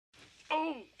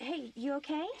Hey, you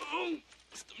okay?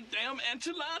 Some damn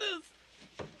enchiladas.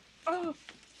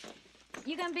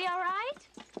 You gonna be all right?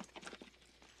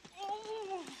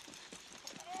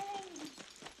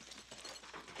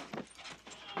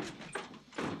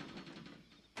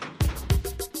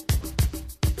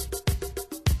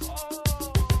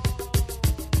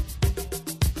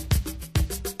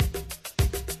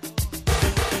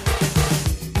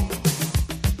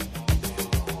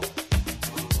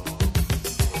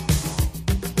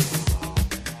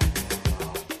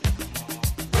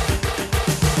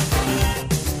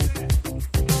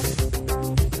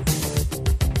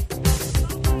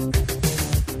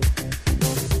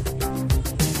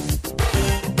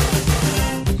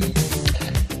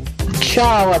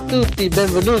 Ciao a tutti,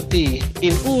 benvenuti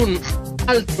in un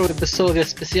altro episodio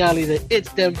speciale di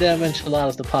It's Them Damn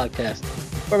Enchiladas, the podcast,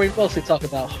 where we mostly talk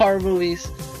about horror movies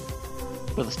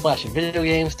with a splash of video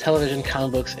games, television,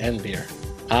 comic books, and beer.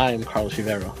 I am Carlos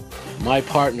Rivero. My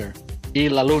partner,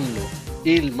 il alunno,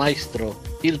 il maestro,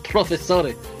 il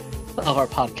professore of our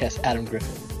podcast, Adam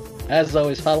Griffin. As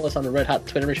always, follow us on the Red Hot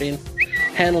Twitter machine,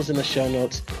 handles in the show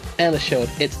notes, and the show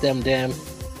at It's Them Damn,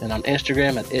 and on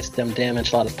Instagram at It's Them Damn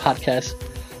Enchiladas Podcast.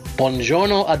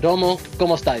 Buongiorno, Adomo,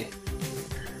 ¿cómo stai?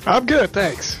 I'm good,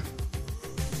 thanks.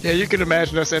 Yeah, you can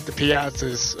imagine us at the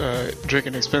piazzas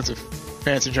drinking expensive,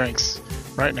 fancy drinks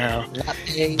right now.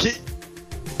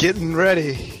 Getting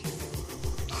ready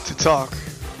to talk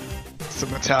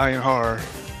some Italian horror.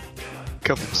 A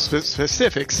couple of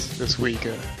specifics this week.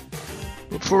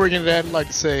 Before we get into that, I'd like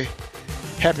to say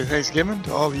Happy Thanksgiving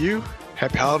to all of you.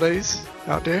 Happy holidays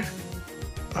out there.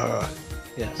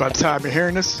 Yes. By the time you're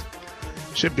hearing this,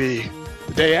 should be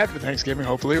the day after Thanksgiving,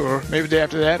 hopefully, or maybe the day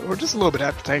after that, or just a little bit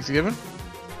after Thanksgiving.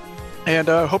 And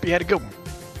hope you had a good one.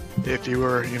 If you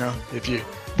were, if you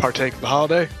partake of the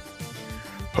holiday,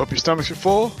 hope your stomachs are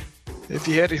full. If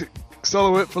you had to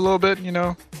solo it for a little bit,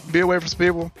 be away from some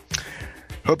people,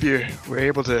 hope you were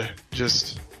able to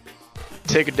just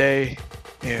take a day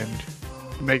and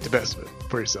make the best of it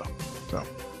for yourself. So,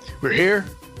 we're here,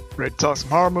 ready to talk some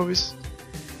horror movies.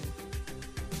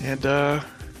 And,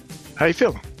 how you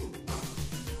feeling?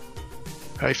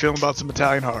 How you feeling about some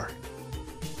Italian horror?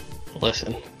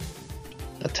 Listen,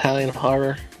 Italian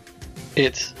horror,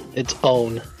 it's its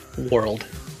own world.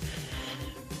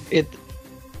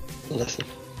 Listen,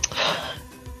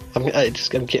 I'm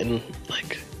getting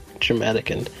like traumatic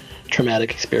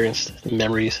experience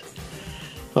memories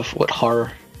of what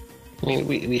horror. I mean,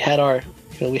 we had our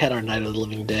Night of the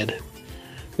Living Dead.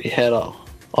 We had all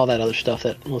that other stuff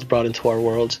that was brought into our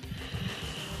worlds.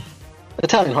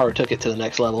 Italian horror took it to the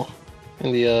next level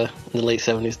in the late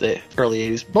 70s, the early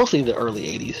 80s, mostly the early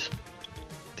 80s.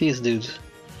 These dudes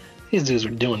were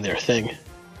doing their thing.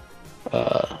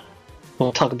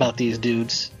 We'll talk about these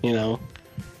dudes, the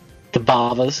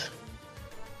Bavas,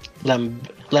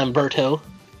 Lamberto,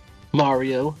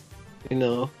 Mario,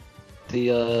 the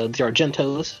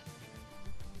Argentos,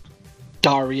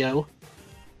 Dario,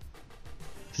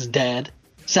 his dad,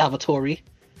 Salvatore,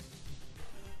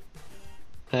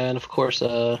 and of course,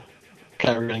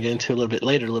 kind of we're going to get into a little bit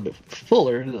later, a little bit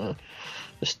fuller,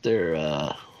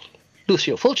 Mr.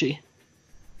 Lucio Fulci.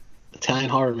 Italian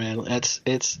horror, man.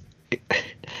 It's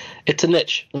a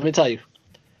niche, let me tell you,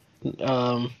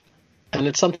 and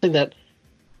it's something that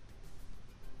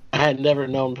I had never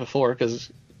known before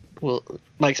because,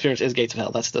 my experience is Gates of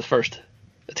Hell. That's the first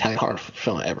Italian horror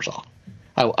film I ever saw.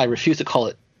 I refuse to call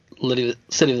it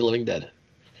City of the Living Dead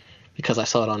because I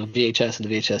saw it on VHS and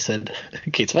the VHS said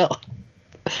Gates of Hell.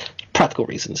 Practical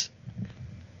reasons.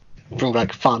 Bring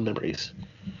back fond memories.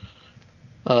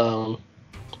 But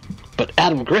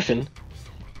Adam Griffin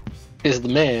is the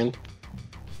man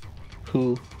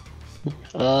who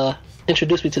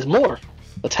introduced me to more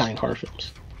Italian horror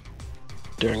films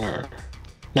during our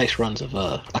nice runs of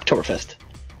Oktoberfest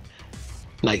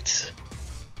nights.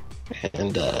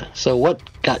 And so what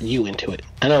got you into it?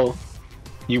 I know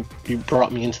you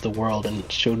brought me into the world and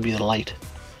showed me the light.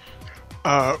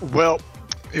 Well,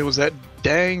 it was that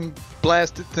dang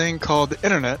blasted thing called the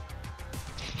internet.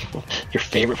 Your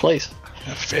favorite place.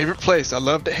 My favorite place. I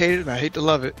love to hate it and I hate to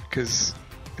love it because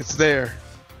it's there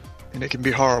and it can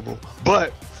be horrible.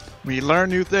 But when you learn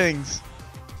new things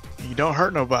and you don't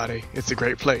hurt nobody, it's a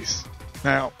great place.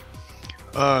 Now,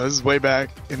 this is way back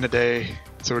in the day.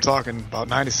 So we're talking about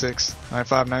 96,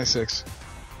 95, 96.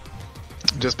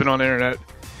 Just been on the internet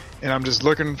and I'm just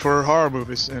looking for horror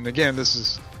movies. And again, this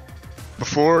is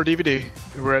before DVD.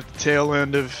 We're at the tail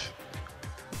end of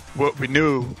what we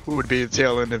knew would be the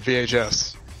tail end of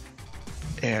VHS.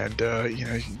 And,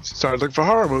 you started looking for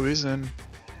horror movies and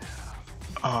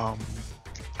I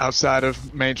outside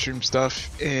of mainstream stuff,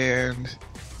 and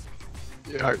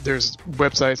there's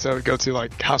websites I would go to,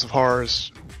 like House of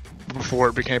Horrors, before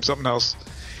it became something else,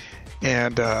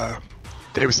 and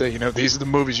they would say, these are the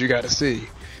movies you got to see.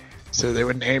 So they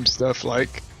would name stuff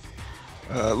like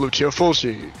Lucio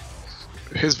Fulci,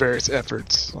 his various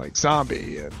efforts, like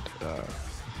Zombie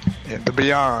and The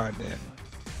Beyond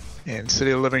and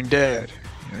City of the Living Dead.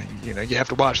 You have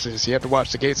to watch this. You have to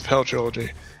watch the Gates of Hell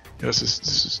trilogy. This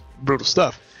is brutal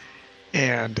stuff.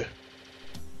 And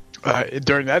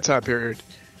during that time period,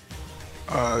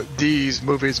 these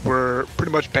movies were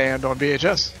pretty much banned on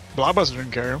VHS. Blockbuster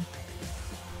didn't carry them.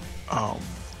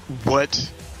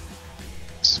 What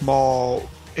small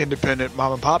independent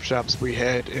mom and pop shops we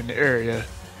had in the area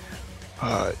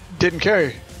didn't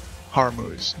carry horror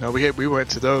movies. No, we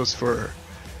went to those for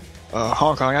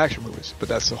Hong Kong action movies, but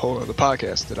that's a whole other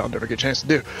podcast that I'll never get a chance to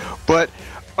do. But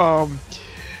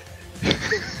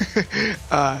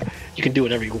you can do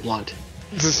whatever you want.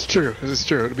 This is true.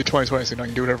 It'll be 2020, so I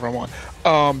can do whatever I want.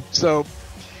 So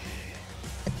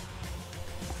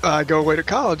I go away to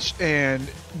college, and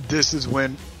this is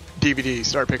when DVDs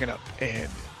start picking up, and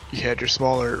you had your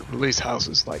smaller release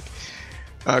houses like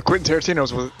Quentin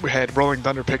Tarantino's had Rolling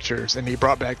Thunder Pictures, and he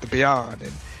brought back The Beyond,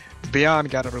 and The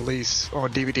Beyond got a release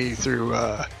on DVD through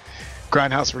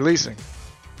Grindhouse Releasing.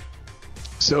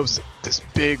 So it was this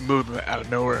big movement out of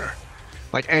nowhere.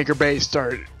 Like Anchor Bay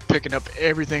started picking up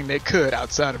everything they could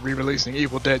outside of re-releasing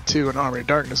Evil Dead 2 and Army of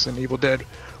Darkness and Evil Dead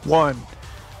 1,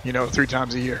 3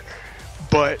 times a year.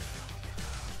 But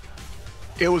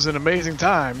it was an amazing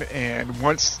time, and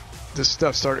once this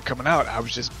stuff started coming out, I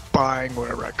was just buying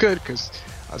whatever I could because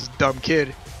I was a dumb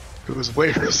kid who was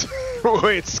away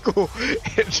at school.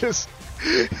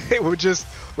 It would just,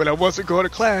 when I wasn't going to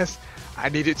class, I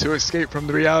needed to escape from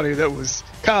the reality that was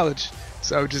college.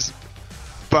 So I would just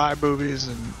buy movies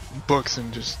and books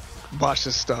and just watch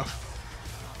this stuff.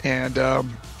 And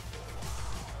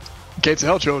Gates of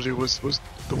Hell trilogy was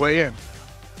the way in.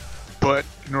 But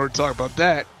in order to talk about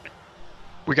that,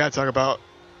 we got to talk about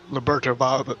Lamberto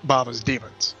Bava's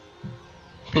Demons.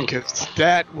 Because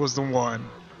that was the one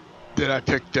that I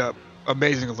picked up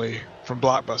amazingly from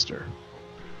Blockbuster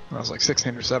when I was like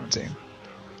 16 or 17.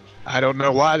 I don't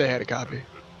know why they had a copy,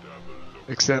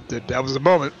 except that was the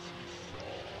moment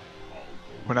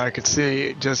when I could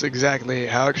see just exactly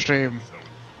how extreme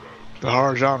the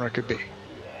horror genre could be.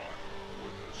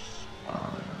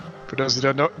 For those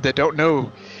that don't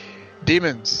know,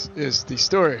 Demons is the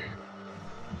story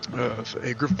of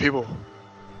a group of people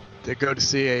that go to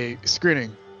see a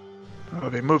screening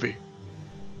of a movie.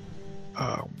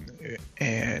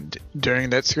 And during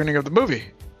that screening of the movie,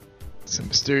 some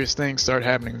mysterious things start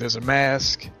happening. There's a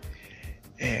mask,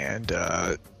 and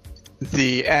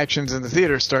the actions in the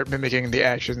theater start mimicking the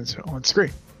actions on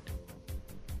screen.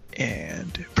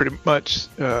 And pretty much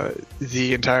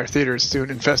the entire theater is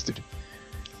soon infested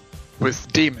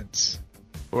with demons,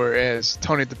 or as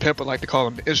Tony the Pimp would like to call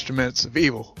them, instruments of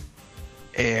evil.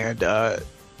 And the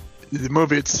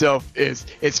movie itself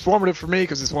it's formative for me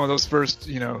because it's one of those first,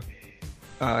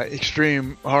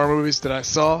 extreme horror movies that I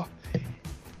saw.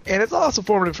 And it's also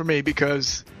formative for me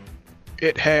because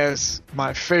it has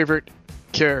my favorite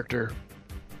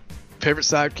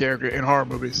side character in horror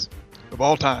movies of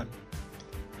all time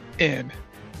in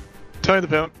Tony the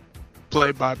Pimp,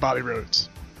 played by Bobby Rhodes.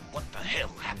 What the hell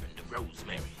happened to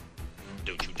Rosemary?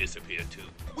 Don't you disappear too?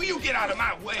 Will you get out of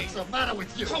my way? What's the matter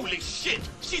with you? Holy shit!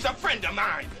 She's a friend of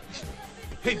mine!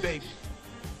 Hey, baby.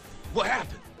 What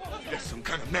happened? There's some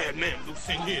kind of madman loose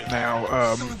in here. Now,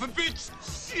 Son of a bitch!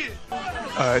 Shit!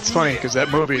 it's funny because that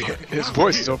movie, his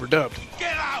voice is overdubbed,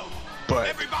 Get out! but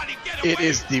Everybody get away! it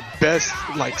is the best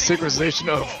synchronization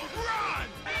of Run!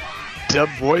 dub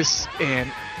voice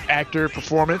and actor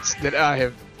performance that I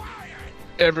have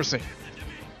ever seen.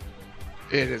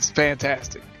 It is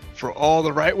fantastic for all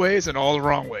the right ways and all the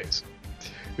wrong ways,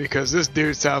 because this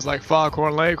dude sounds like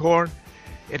Foghorn Leghorn,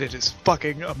 and it is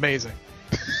fucking amazing.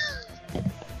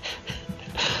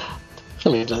 I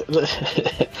mean,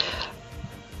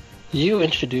 you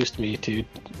introduced me to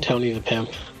Tony the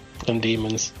Pimp and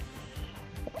Demons.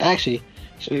 Actually,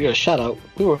 a shout out.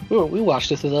 We watched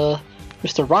this with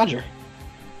Mr. Roger.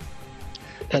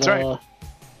 That's right.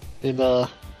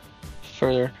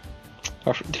 For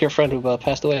our dear friend who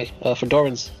passed away, for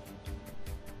Doran's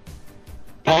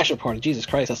Passion Party. Jesus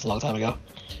Christ, that's a long time ago.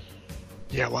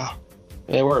 Yeah, wow.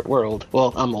 Yeah, we're old.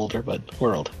 Well, I'm older, but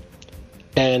we're old.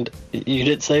 And you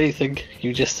didn't say anything.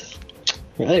 You just,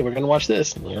 hey, we're gonna watch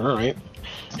this. I'm like, all right.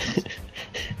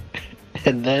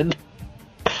 And then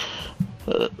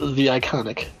the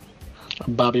iconic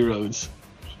Bobby Rhodes.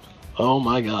 Oh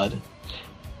my God.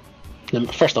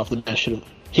 First off, the man should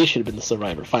have been the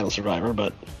survivor, final survivor,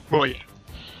 but Well, yeah.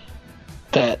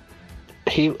 that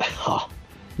oh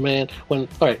man, all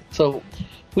right, so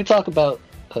we talk about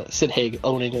Sid Haig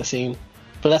owning a scene,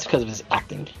 but that's because of his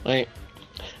acting, right?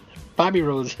 Bobby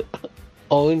Rhodes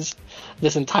owns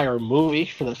this entire movie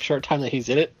for the short time that he's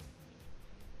in it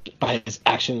by his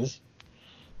actions,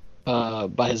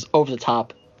 by his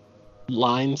over-the-top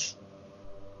lines,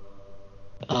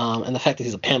 and the fact that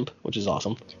he's a pimp, which is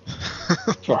awesome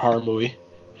for a horror movie.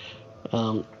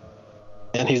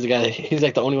 And he's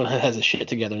like the only one that has his shit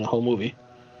together in the whole movie.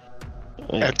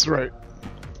 Like, That's right.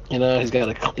 you know, he's got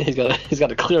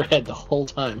a clear head the whole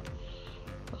time.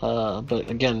 But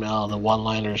again, the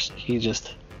one-liners,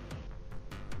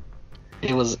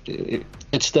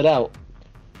 it stood out.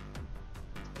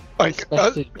 Like,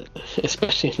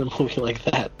 Especially in a movie like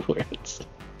that, where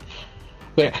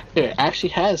it actually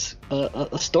has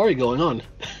a story going on,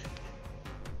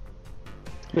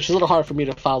 which is a little hard for me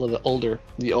to follow the older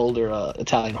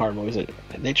Italian horror movies.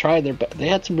 They tried their best. They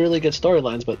had some really good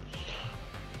storylines, but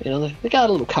you know they got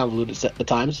a little convoluted at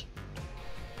times.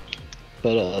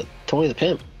 But Tony the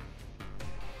Pimp,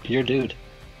 your dude.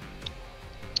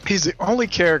 he's the only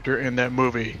character in that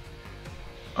movie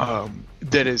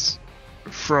that is,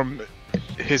 from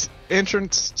his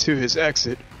entrance to his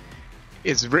exit,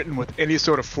 is written with any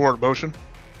sort of forward motion.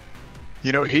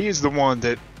 You know, he's the one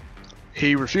that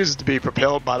he refuses to be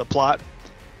propelled by the plot.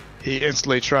 He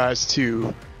instantly tries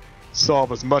to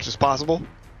solve as much as possible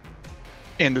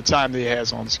in the time that he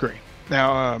has on the screen.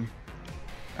 Now,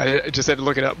 I just had to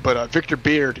look it up, but Victor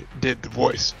Beard did the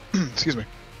voice, excuse me,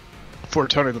 for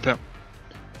Tony the Pimp.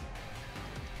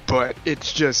 But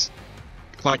it's just,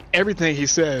 like, everything he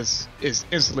says is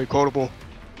instantly quotable.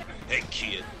 Hey,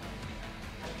 kid.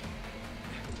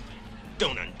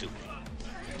 Don't undo it.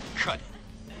 Cut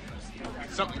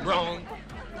it. Something wrong?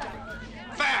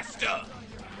 Faster!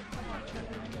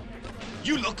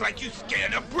 You look like you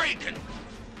scared of breaking.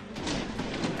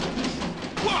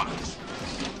 Watch!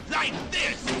 Like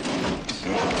this!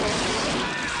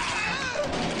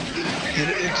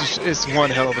 It's one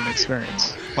hell of an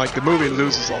experience. Like, the movie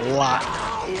loses a lot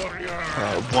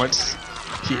once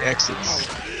he exits.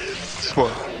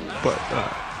 Spoiler. But,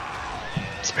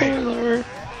 Spoiler.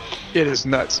 it is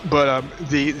nuts. But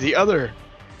the other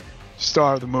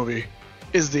star of the movie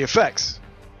is the effects.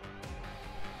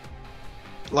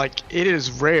 Like, it is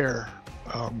rare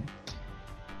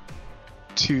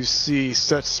to see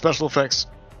such special effects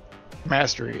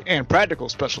mastery and practical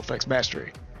special effects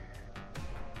mastery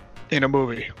in a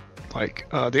movie. Like,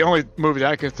 the only movie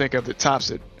that I can think of that tops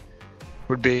it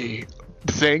would be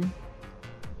The Thing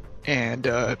and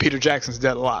Peter Jackson's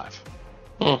Dead Alive.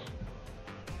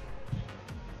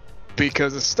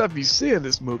 Because the stuff you see in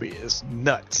this movie is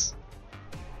nuts.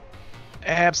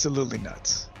 Absolutely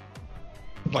nuts.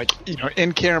 Like, you know,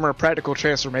 in-camera practical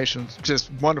transformations,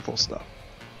 just wonderful stuff.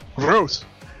 Gross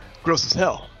as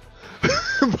hell.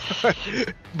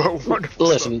 but wonderful.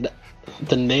 Listen, stuff.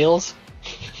 the nails,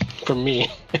 for me,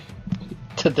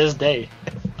 to this day.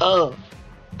 The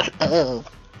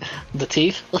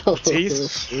teeth.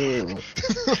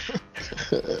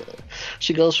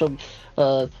 She goes from,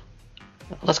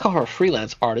 let's call her a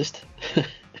freelance artist,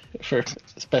 for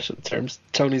special terms.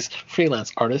 Tony's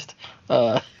freelance artist.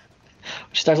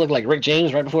 She starts looking like Rick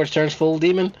James right before she turns full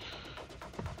demon.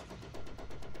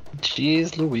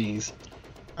 Jeez Louise.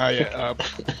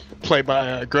 Played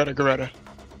by Greta Gerwig,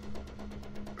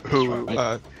 who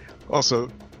right.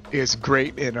 Also is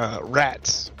great in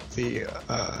Rats, the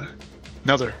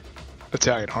another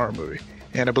Italian horror movie,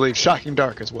 and I believe Shocking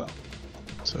Dark as well.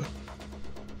 So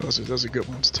those are good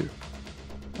ones too.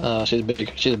 She's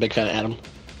a big fan of Adam.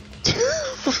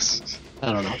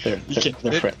 I don't know. They're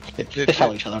friends. They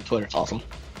follow each other on Twitter. It's awesome.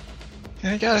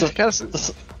 Yeah,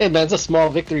 Hey man, it's a small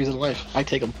victories in life. I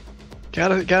take them.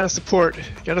 Gotta support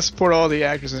all the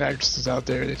actors and actresses out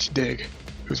there that you dig,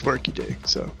 whose work you dig.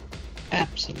 So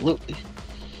Absolutely.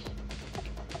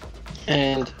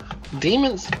 And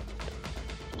demons.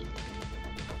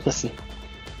 Listen.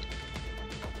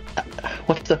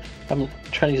 I'm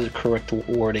trying to use the correct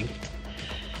wording,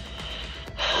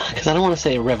 because I don't want to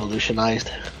say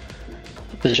revolutionized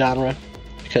the genre,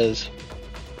 because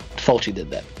Fulci did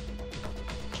that.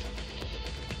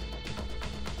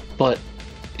 But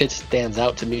it stands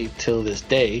out to me till this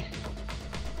day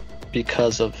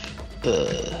because of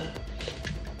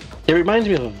it reminds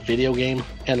me of a video game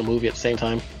and a movie at the same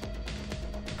time.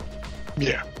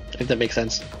 yeah, If that makes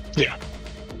sense. yeah.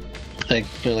 Like,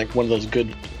 you know, like one of those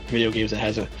good video games that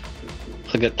has a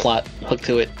good plot hook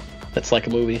to it that's like a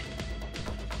movie.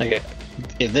 Like,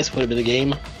 if this would have been a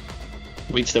game,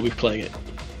 we'd still be playing it.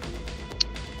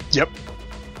 Yep.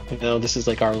 You know, this is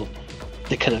like our.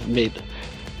 They kind of made.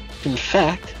 In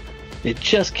fact, it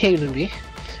just came to me.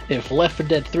 If Left 4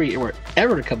 Dead 3 were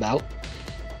ever to come out,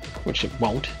 which it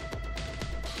won't,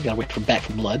 you gotta wait for Back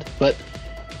 4 Blood. But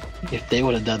if they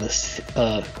would have done this,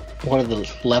 one of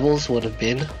the levels would have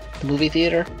been the movie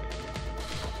theater.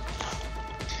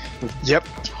 Yep.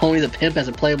 Tony the Pimp as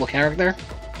a playable character.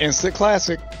 Instant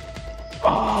classic.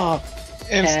 Oh,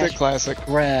 Instant cash classic.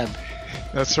 grab.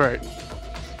 That's right.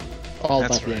 All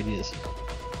That's about the right. ideas.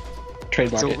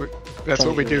 Trademark That's it.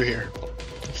 what we do here.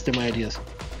 Steal my ideas.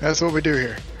 That's what we do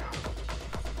here.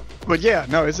 But yeah,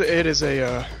 no, it's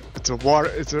a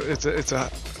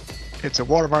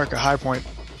watermark, a high point,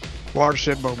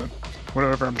 watershed moment,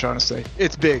 whatever I'm trying to say.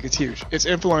 It's big, it's huge, it's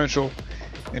influential,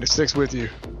 and it sticks with you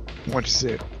once you see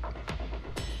it.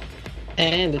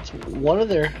 And it's one of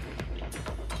the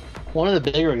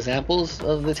bigger examples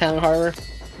of the Italian Harbor,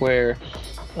 where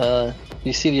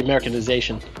you see the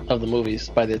Americanization of the movies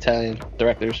by the Italian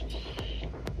directors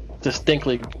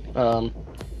distinctly. And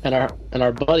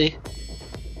our buddy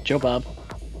Joe Bob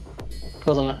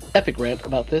goes on an epic rant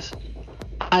about this.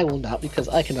 I will not, because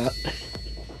I cannot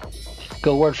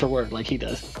go word for word like he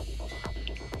does.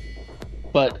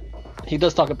 But he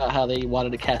does talk about how they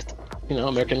wanted to cast,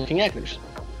 American-looking actors.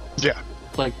 Yeah.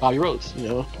 Like Bobby Rhodes,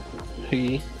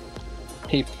 he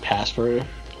passed for,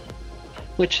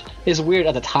 which is weird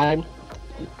at the time.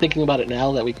 Thinking about it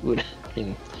now, that we would,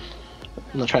 I'm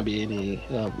not trying to be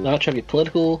not trying to be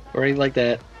political or anything like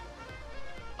that,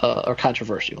 or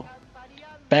controversial.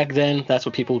 Back then, that's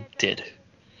what people did.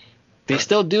 They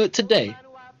still do it today,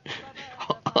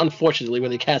 unfortunately, when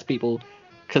they cast people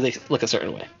because they look a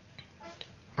certain way.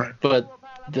 Right. But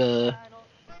the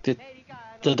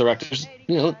directors,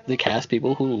 they cast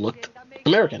people who looked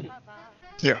American.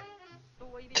 Yeah.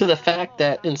 To the fact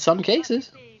that in some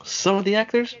cases, some of the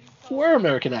actors were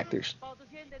American actors.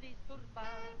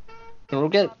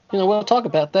 And we'll talk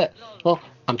about that. Well,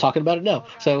 I'm talking about it now.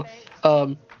 So,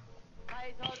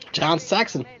 John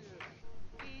Saxon.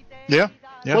 Yeah.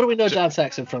 What do we know John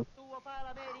Saxon from?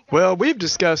 Well, we've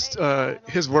discussed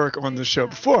his work on the show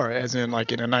before, as in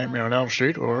like in A Nightmare on Elm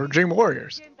Street or Dream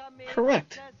Warriors.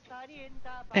 Correct.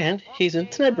 And he's in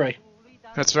Tenebrae.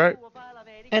 That's right.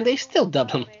 And they still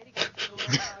dub him.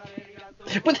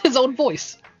 With his own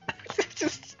voice.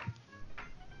 Just...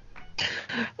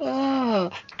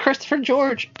 Christopher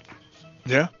George.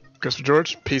 Yeah, Christopher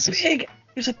George, pieces. He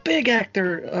was a big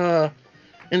actor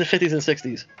in the 50s and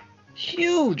 60s.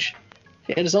 Huge.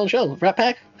 He had his own show, Rat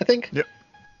Pack, I think. Yep.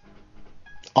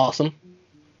 Awesome.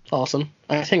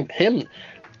 I think him.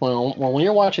 Well, when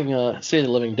you're watching City of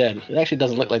the Living Dead, it actually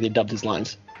doesn't look like they dubbed his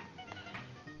lines.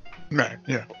 Right.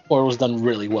 Yeah. Or it was done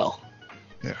really well.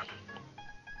 Yeah.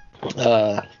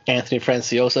 Anthony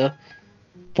Franciosa,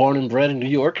 born and bred in New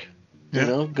York.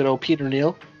 Yeah. Good old Peter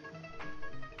Neal.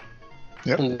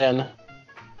 Yep. And then,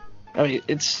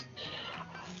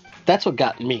 that's what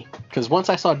got me. Because once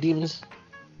I saw Demons,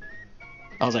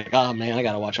 I was like, oh man, I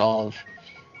gotta watch all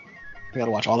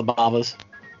the Bavas.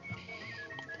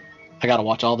 I gotta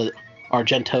watch all the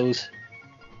Argentos.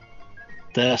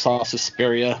 Then I saw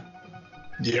Suspiria.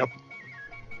 Yep.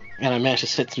 And I managed to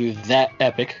sit through that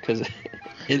epic, because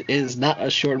it is not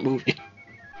a short movie.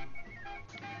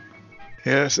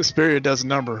 Yeah, Suspiria does a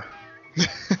number.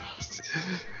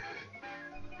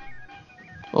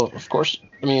 Well, of course.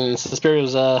 I mean,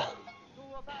 Suspiria's,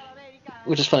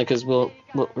 which is funny because we're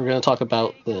going to talk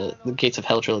about the Gates of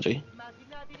Hell trilogy.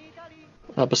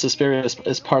 But Suspiria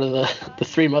is part of the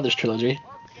Three Mothers trilogy.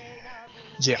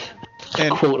 Yeah.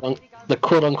 And the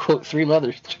quote unquote Three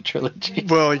Mothers trilogy.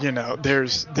 Well,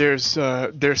 there's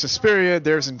Suspiria,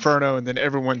 there's Inferno, and then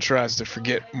everyone tries to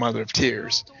forget Mother of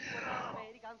Tears.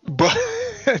 But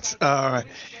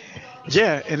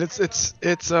yeah, and it's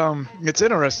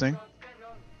interesting.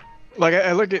 Like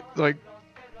I look at like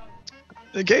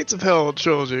the Gates of Hell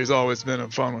trilogy has always been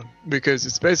a fun one because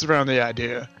it's based around the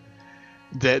idea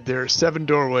that there are 7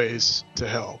 doorways to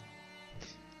hell,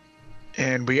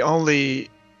 and we only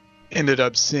ended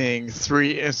up seeing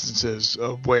 3 instances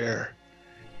of where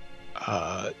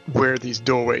these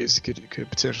doorways could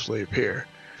potentially appear.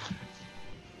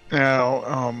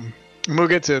 Now, we'll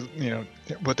get to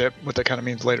what that kind of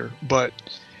means later, but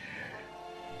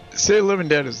City of the Living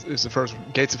Dead is the first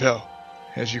one. Gates of Hell,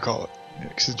 as you call it,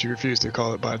 since you refuse to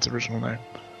call it by its original name,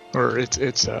 or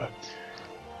its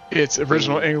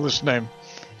original English name.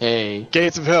 Hey.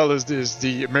 Gates of Hell is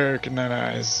the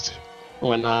Americanized.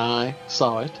 When I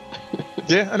saw it.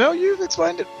 Yeah, I know you've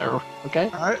explained it. Okay.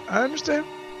 I understand.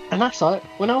 And I saw it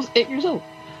when I was 8 years old.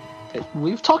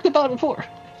 We've talked about it before.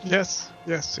 Yes.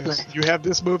 You have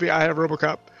this movie. I have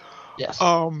RoboCop. Yes.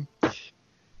 Now,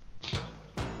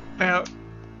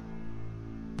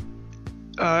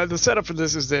 the setup for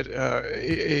this is that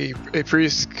a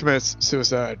priest commits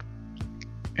suicide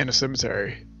in a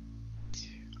cemetery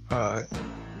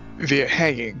via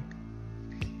hanging,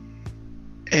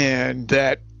 and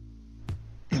that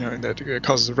that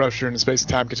causes a rupture in the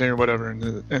space-time continuum, whatever, and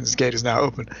this gate is now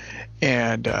open,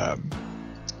 and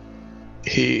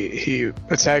he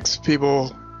attacks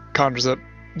people, conjures up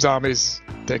zombies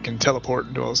that can teleport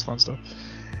and do all this fun stuff.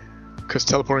 Because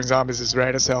teleporting zombies is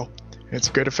rad as hell. It's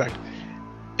a good effect.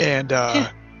 And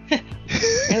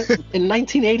in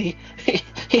 1980,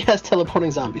 he has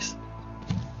teleporting zombies.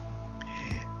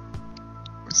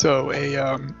 So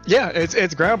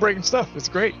it's groundbreaking stuff. It's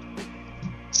great.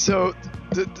 So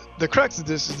the crux of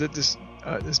this is that this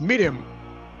medium,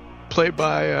 played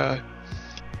by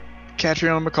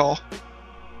Catriona McCall,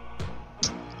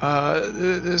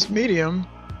 this medium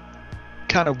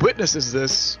kind of witnesses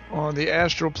this on the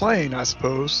astral plane, I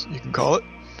suppose you can call it,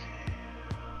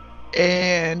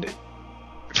 and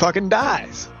fucking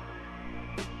dies.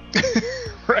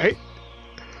 Right?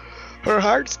 Her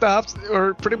heart stops,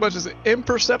 or pretty much is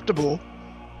imperceptible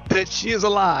that she is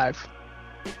alive.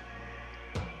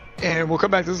 And we'll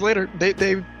come back to this later. They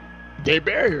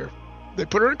bury her. They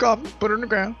put her in a coffin, put her in the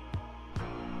ground,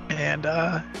 and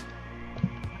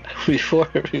Before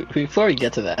we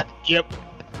get to that. Yep.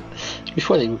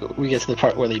 Before we get to the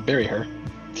part where they bury her,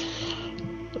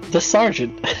 the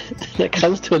sergeant that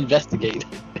comes to investigate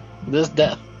this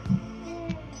death.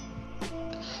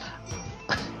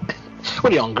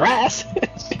 What are you on, grass?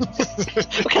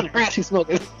 What kind of grass you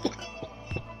smoking?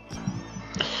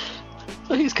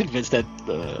 So he's convinced that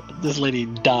this lady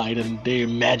died and they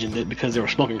imagined it because they were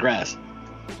smoking grass.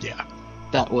 Yeah.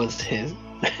 That was his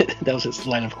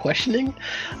line of questioning.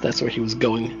 That's where he was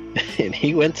going, and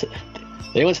they went to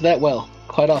that well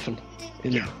quite often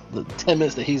in the 10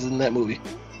 minutes that he's in that movie.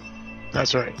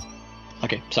 That's right.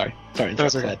 Okay, sorry.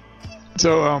 That's okay.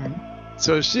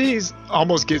 So she's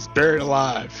almost gets buried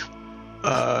alive.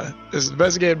 This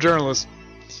investigative journalist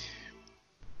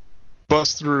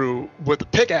busts through with a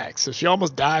pickaxe, so she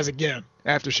almost dies again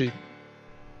after she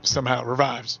somehow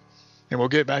revives. And we'll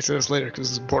get back to this later because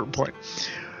it's an important point.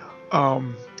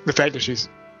 The fact that she's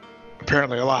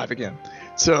apparently alive again.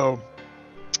 So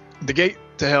the gate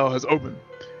to hell has opened,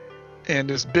 and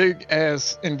this big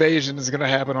ass invasion is going to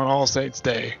happen on All Saints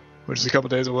Day, which is a couple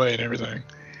days away and everything.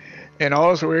 And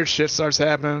all this weird shit starts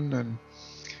happening, and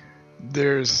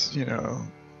there's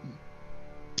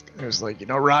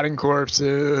rotting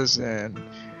corpses and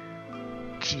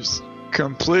just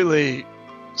completely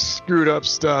screwed up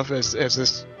stuff as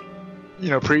this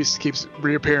priest keeps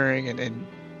reappearing, and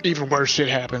even worse shit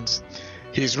happens.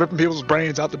 He's ripping people's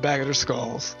brains out the back of their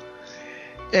skulls.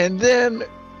 And then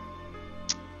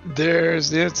there's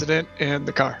the incident in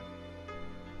the car.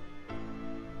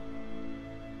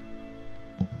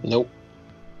 Nope.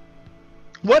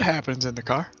 What happens in the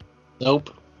car?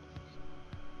 Nope.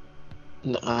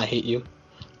 No, I hate you.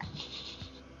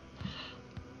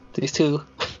 These two,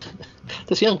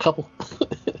 this young couple,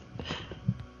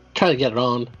 try to get it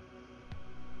on.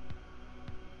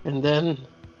 And then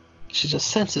she just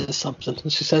senses something.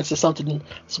 She senses something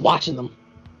that's watching them.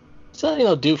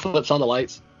 So, dude flips on the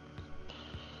lights.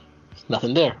 There's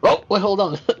nothing there. Oh, wait, hold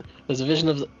on. There's a vision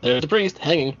of there's the priest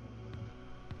hanging.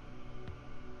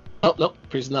 Oh, no, the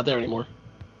priest is not there anymore.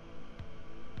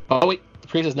 Oh, wait, the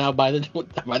priest is now by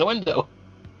the window.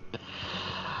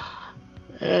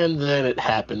 And then it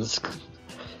happens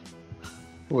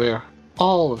where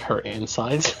all of her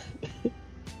insides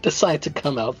decide to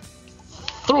come out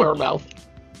through her mouth.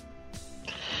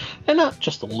 And not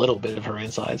just a little bit of her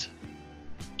insides.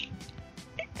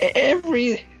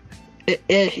 Every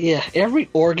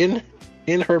organ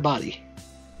in her body.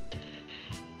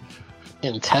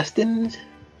 Intestines.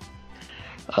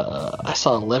 I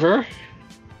saw liver.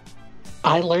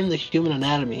 I learned the human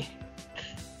anatomy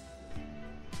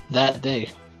that day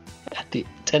at the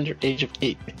tender age of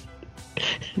 8.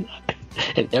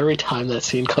 And every time that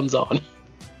scene comes on,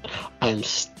 I'm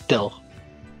still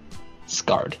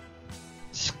scarred.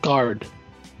 Scarred.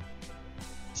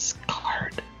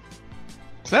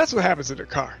 So that's what happens in the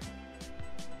car.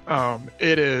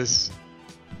 It is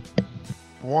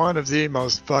one of the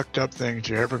most fucked up things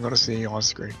you're ever going to see on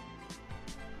screen.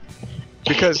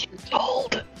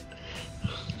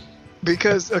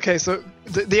 Because okay, so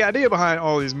the idea behind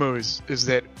all these movies is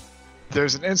that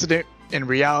there's an incident and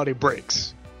reality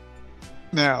breaks.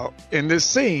 Now, in this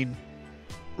scene,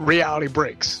 reality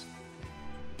breaks.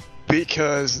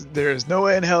 Because there is no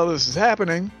way in hell this is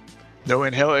happening. No way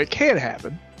in hell it can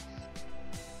happen.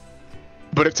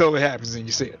 But it totally happens and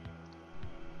you see it.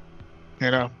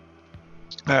 You know,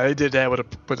 they did that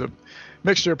with a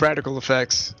mixture of practical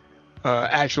effects,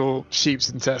 actual sheep's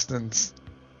intestines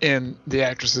in the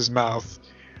actress's mouth,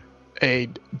 a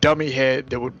dummy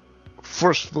head that would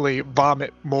forcefully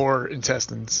vomit more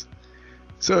intestines.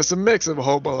 So it's a mix of a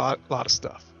whole lot of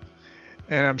stuff,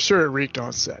 and I'm sure it reeked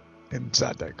on set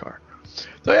inside that car.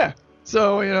 So yeah,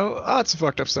 so you know, lots of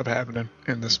fucked up stuff happening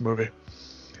in this movie.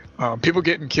 People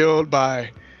getting killed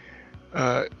by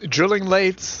drilling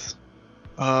lathes.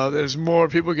 There's more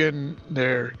people getting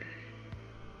their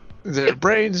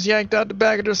brains yanked out the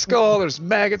back of their skull. There's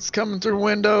maggots coming through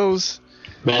windows.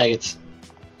 Maggots.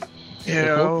 You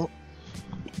know.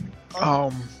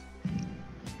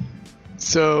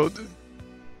 So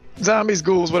zombies,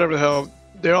 ghouls, whatever the hell,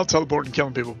 they're all teleporting and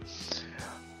killing people.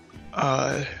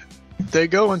 They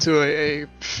go into a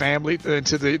family,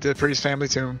 into the priest's family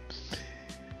tomb.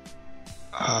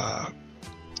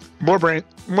 More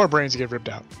brains get ripped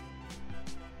out.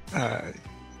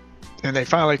 And they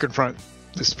finally confront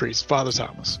this priest, Father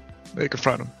Thomas. They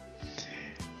confront him,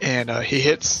 and he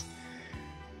hits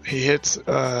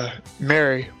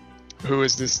Mary, who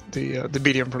is the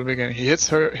medium from the beginning. He hits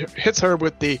her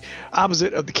with the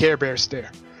opposite of the Care Bear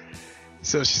stare.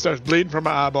 So she starts bleeding from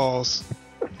her eyeballs,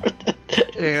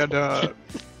 and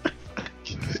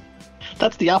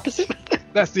that's the opposite.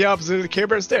 That's the opposite of the Care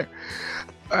Bear stare.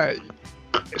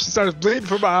 She starts bleeding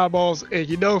from her eyeballs, and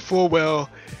you know full well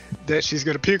that she's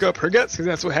going to puke up her guts, because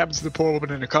that's what happens to the poor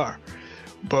woman in the car.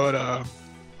 But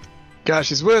guy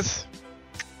she's with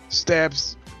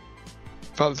stabs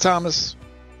Father Thomas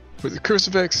with a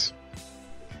crucifix.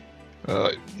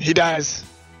 He dies.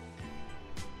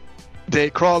 They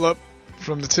crawl up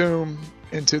from the tomb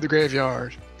into the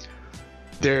graveyard.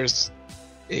 There's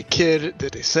a kid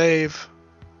that they save,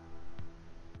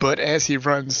 but as he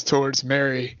runs towards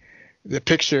Mary, the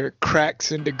picture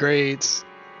cracks and degrades,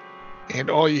 and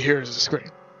all you hear is a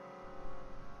scream.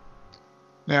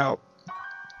 Now,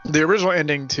 the original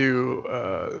ending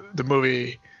to the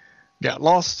movie got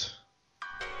lost,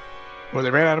 or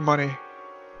they ran out of money,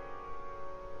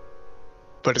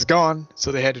 but it's gone,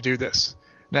 so they had to do this.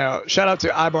 Now, shout out to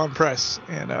Eibon Press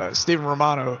and Stephen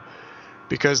Romano,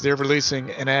 because they're releasing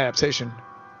an adaptation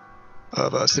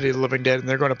of City of the Living Dead, and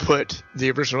they're going to put the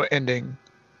original ending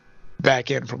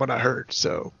back in, from what I heard.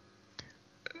 So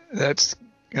that's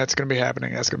going to be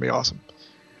happening. That's going to be awesome.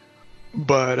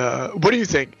 But what do you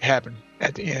think happened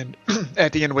at the end?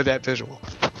 At the end with that visual?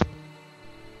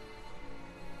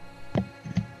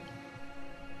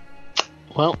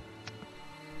 Well,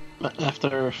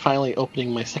 after finally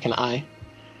opening my second eye,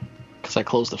 because I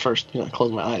closed the first, I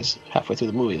closed my eyes halfway through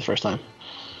the movie the first time.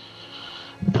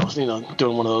 I was, doing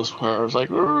one of those where I was like,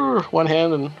 one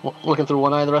hand and looking through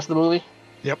one eye the rest of the movie.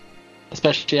 Yep.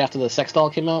 Especially after the sex doll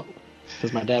came out,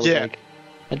 because my dad was like,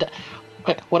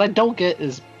 what I don't get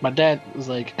is my dad was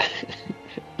like,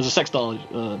 there's a sex doll,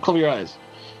 cover your eyes.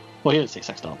 Well, he didn't say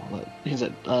sex doll, but he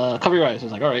said, cover your eyes. I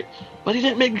was like, all right. But he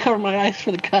didn't make me cover my eyes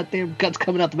for the goddamn guts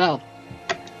coming out the mouth.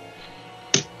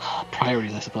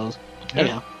 Priorities, I suppose. Yeah.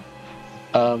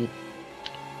 Anyhow.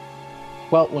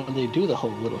 Well, when they do the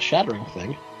whole little shattering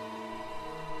thing,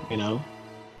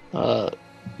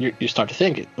 you start to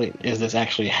think, wait, is this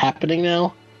actually happening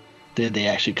now? Did they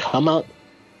actually come out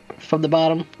from the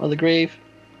bottom of the grave?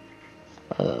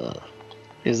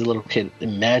 Is the little kid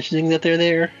imagining that they're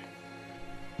there?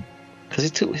 Because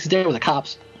he's there with the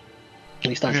cops,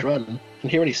 and he starts running,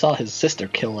 and he already saw his sister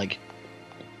kill like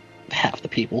half the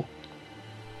people.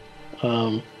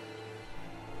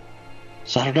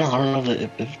 So I don't know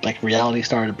if like reality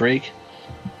started to break,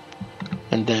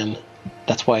 and then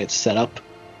that's why it's set up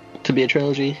to be a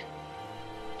trilogy,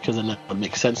 because then it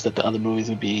makes sense that the other movies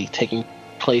would be taking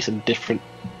place in different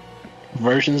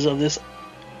versions of this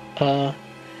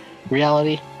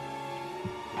reality.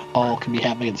 All can be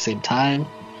happening at the same time.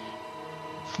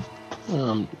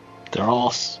 They're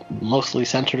all mostly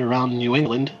centered around New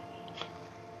England.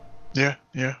 Yeah.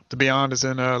 The Beyond is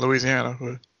in Louisiana.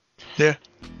 But yeah.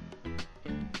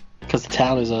 Because the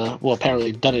town is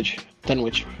apparently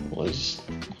Dunwich was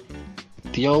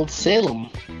the old Salem.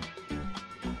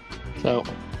 So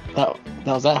that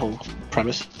was that whole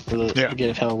premise. For the Gate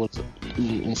of Hell was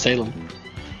in Salem.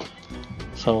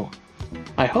 So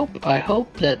I hope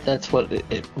that's what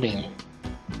it means.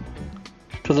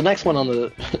 Because the next one on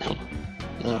the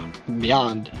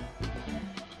Beyond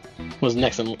was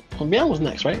next, and Beyond was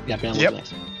next, right? Yeah, Beyond was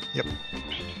next. Yep.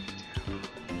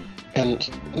 And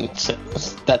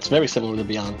that's very similar to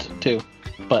Beyond too.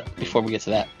 But before we get to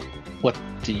that, what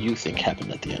do you think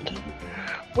happened at the end?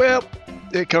 Well,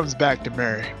 it comes back to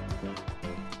Mary,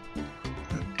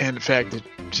 and the fact that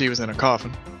she was in a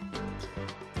coffin.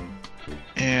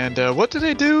 And what do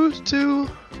they do to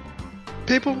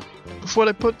people before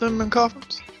they put them in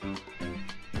coffins?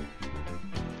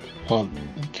 Well,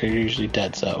 they're usually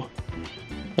dead, so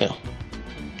yeah.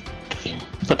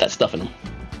 Put that stuff in them.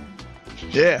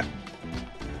 Yeah.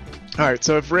 All right.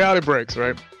 So if reality breaks,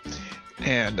 right,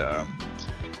 and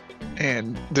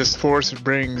this force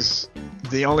brings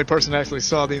the only person that actually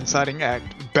saw the inciting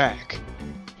act back,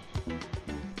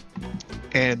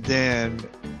 and then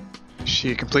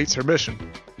she completes her mission,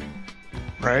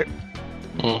 right?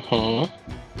 Mm-hmm.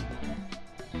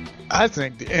 I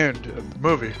think the end of the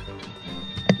movie,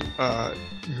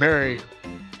 Mary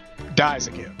dies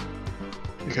again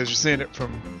because you're seeing it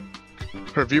from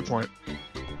her viewpoint.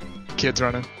 Kids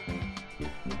running.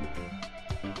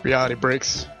 Reality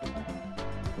breaks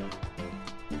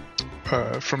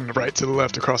from the right to the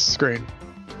left across the screen,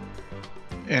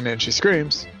 and then she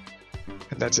screams,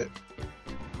 and that's it.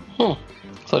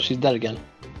 So she's dead again.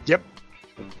 Yep.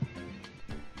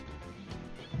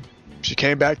 She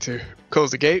came back to close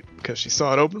the gate because she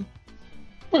saw it open.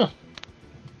 Huh.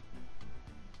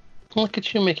 Look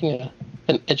at you making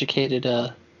an educated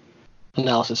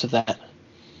analysis of that.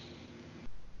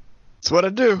 That's what I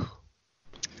do.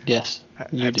 Yes, I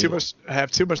you have do. I have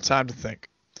too much time to think.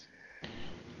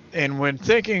 And when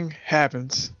thinking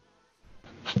happens,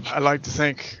 I like to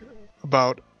think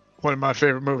about one of my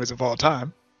favorite movies of all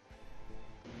time,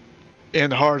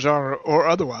 in the horror genre or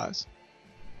otherwise.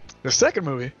 The second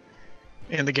movie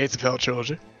in the Gates of Hell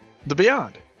trilogy, The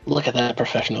Beyond. Look at that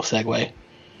professional segue.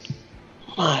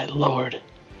 My lord.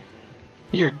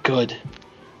 You're good.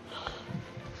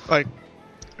 Like,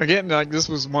 again, like this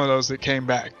was one of those that came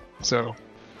back. So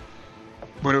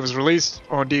when it was released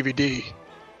on DVD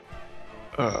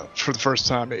for the first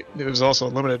time, it was also a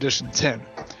limited edition 10.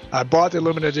 I bought the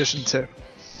limited edition 10.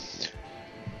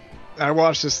 I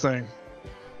watched this thing,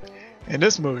 and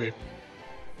this movie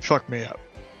fucked me up.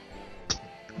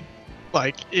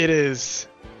 Like, it is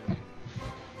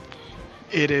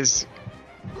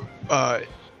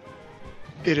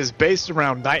based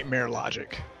around nightmare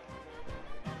logic.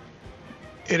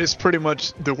 It is pretty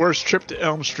much the worst trip to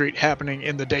Elm Street happening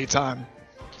in the daytime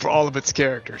for all of its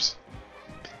characters.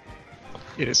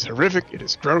 It is horrific, it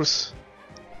is gross,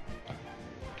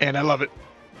 and I love it.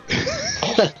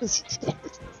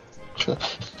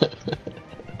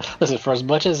 Listen, for as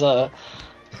much as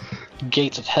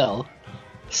Gates of Hell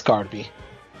scarred me,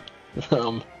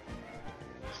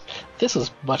 this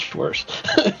is much worse.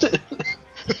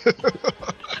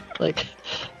 Like,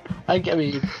 I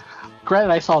mean,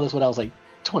 granted, I saw this when I was like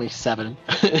 27,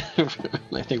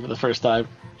 I think, for the first time.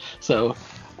 So,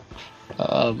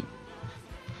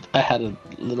 I had a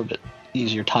little bit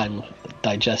easier time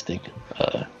digesting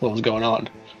what was going on.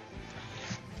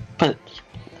 But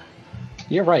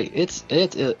you're right. It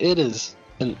is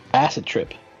an acid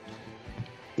trip.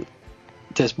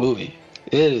 This movie,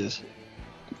 it is.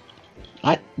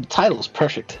 The title is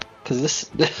perfect because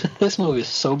this movie is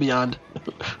so beyond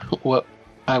what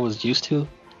I was used to.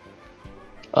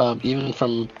 Even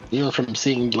from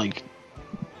seeing like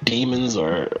demons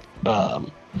or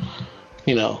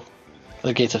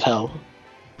the Gates of Hell.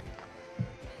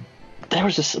 There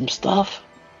was just some stuff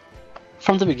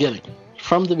from the beginning.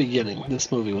 From the beginning,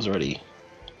 this movie was already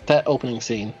that opening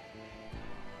scene.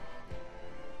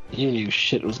 You knew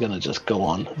shit was gonna just go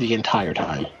on the entire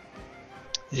time.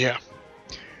 Yeah.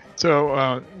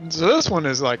 So this one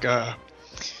is like it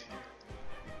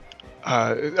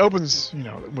opens,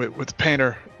 with the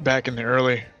painter back in the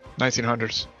early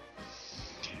 1900s,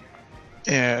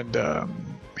 and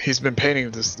he's been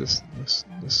painting this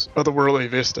otherworldly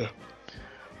vista,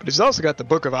 but he's also got the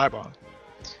Book of Ibon,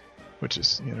 which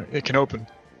is it can open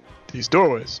these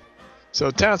doorways. So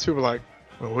townspeople are like,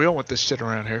 well, we don't want this shit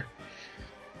around here.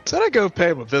 So they go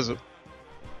pay him a visit.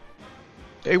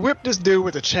 They whip this dude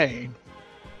with a chain,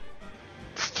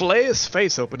 flay his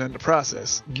face open in the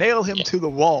process, nail him to the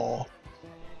wall.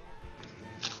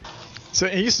 So,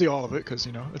 and you see all of it because,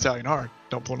 Italian art,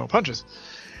 don't pull no punches.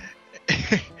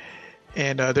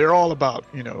 And they're all about,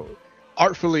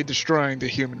 artfully destroying the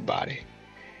human body.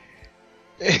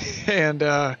 And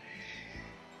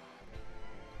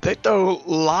they throw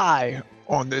lye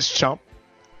on this chump.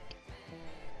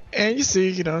 And you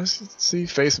see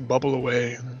face bubble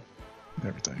away and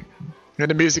everything. And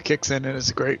the music kicks in and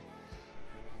it's great.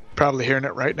 Probably hearing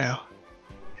it right now.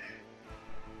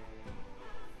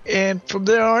 And from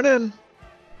there on in,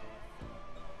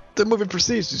 the movie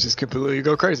proceeds to just completely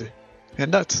go crazy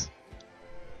and nuts.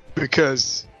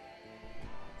 Because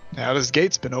now this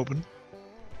gate's been opened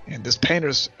and this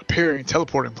painter's appearing,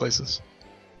 teleporting places.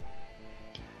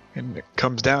 And it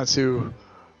comes down to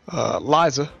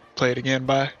Liza, played again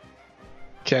by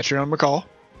Catcher on McCall,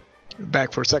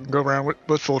 back for a second go around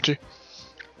with Fulci,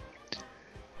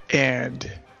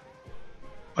 and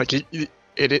like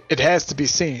it has to be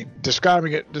seen.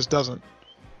 Describing it just doesn't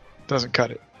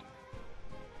cut it.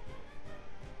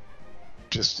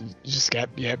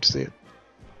 You have to see it.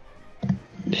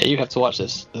 Yeah, you have to watch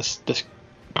this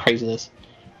craziness.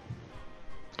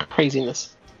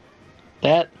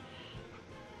 That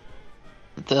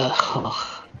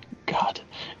oh God,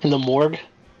 in the morgue,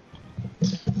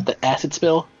 the acid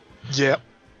spill. Yep.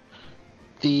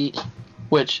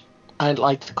 Which I'd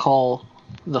like to call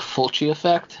the Fulci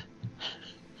effect,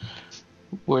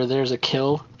 where there's a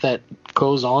kill that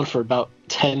goes on for about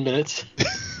 10 minutes.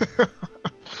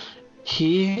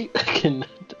 He can,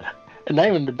 and not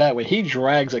even in a bad way, he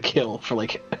drags a kill for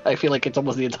like, I feel like it's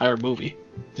almost the entire movie.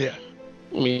 Yeah.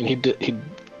 I mean,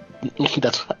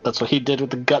 that's what he did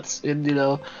with the guts in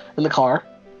the car.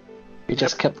 He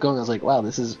just kept going. I was like, wow,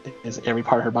 is every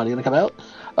part of her body gonna come out?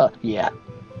 Yeah.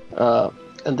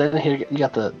 And then here you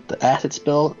got the acid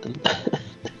spill and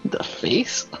the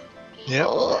face. Yep.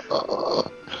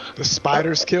 The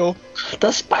spider's kill.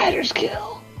 The spider's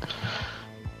kill.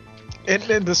 And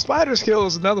then the spider's kill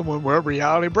is another one where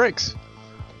reality breaks,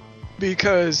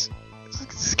 because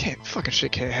this fucking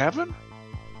shit can't happen.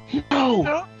 No. You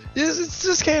know? It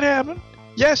just can't happen.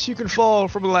 Yes, you can fall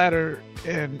from a ladder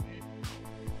and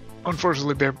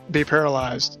unfortunately be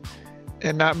paralyzed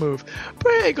and not move,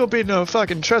 but it ain't gonna be no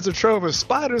fucking treasure trove of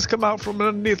spiders come out from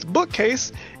underneath the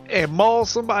bookcase and maul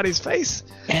somebody's face.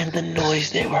 And the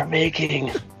noise they were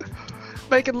making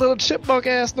little chipmunk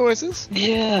ass noises.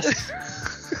 Yes.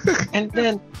 and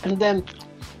then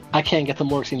I can't get the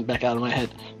morgue scene back out of my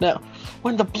head. Now,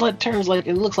 when the blood turns like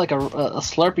it looks like a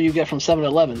Slurpee you get from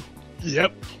 7-Eleven.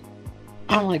 Yep.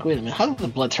 I'm like, wait a minute, how did the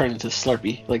blood turn into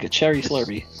Slurpee? Like a cherry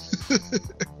Slurpee?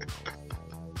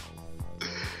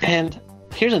 And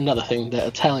here's another thing that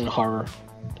Italian horror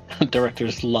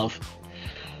directors love.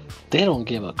 They don't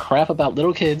give a crap about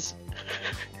little kids.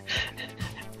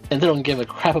 And they don't give a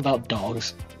crap about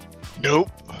dogs. Nope.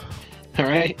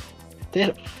 Alright?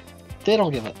 They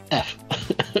don't give a F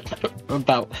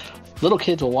about little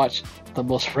kids will watch the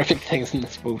most horrific things in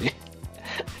this movie.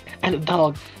 And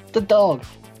the dog,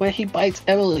 when he bites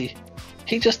Emily,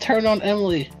 he just turned on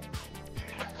Emily.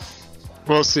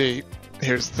 Well, see,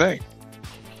 here's the thing.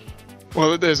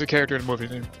 Well, there's a character in the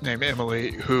movie named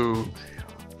Emily who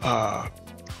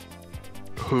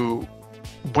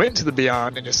went to the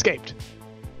Beyond and escaped,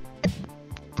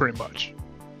 pretty much.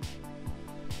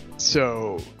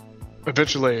 So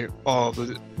eventually all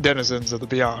the denizens of the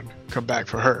Beyond come back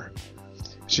for her.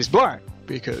 She's blind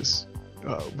because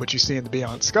what you see in the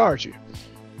Beyond scars you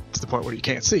to the point where you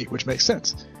can't see, which makes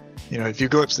sense. You know, if you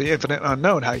glimpse the infinite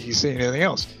unknown, how can you see anything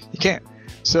else? You can't.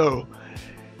 So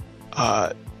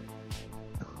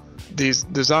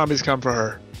the zombies come for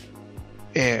her,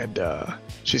 and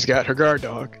she's got her guard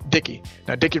dog, Dickie.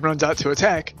 Now Dickie runs out to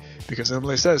attack because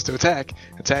Emily says to attack,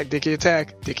 Dickie,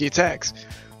 attack. Dickie attacks.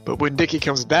 But when Dickie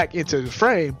comes back into the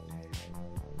frame,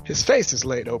 his face is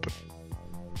laid open.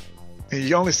 And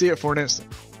you only see it for an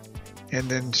instant. And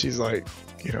then she's like,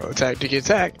 attack, Dickie,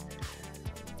 attack.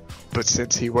 But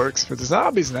since he works for the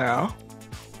zombies now,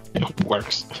 it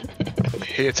works.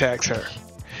 He attacks her.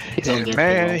 And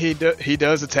man, he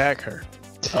does attack her.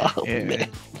 Oh, man.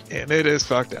 And it is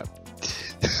fucked up.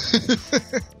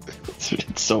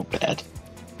 It's so bad.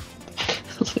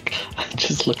 I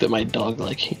just looked at my dog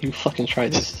like, you fucking try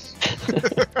this.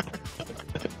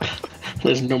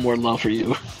 There's no more love for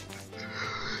you.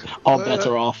 All bets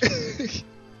are off.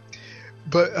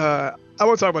 But I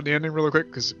want to talk about the ending really quick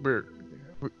because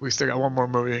we still got one more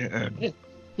movie, and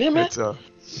yeah, man.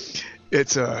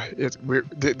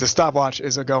 The stopwatch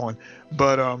isn't going,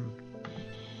 but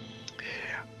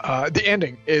the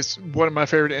ending is one of my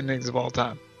favorite endings of all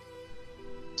time.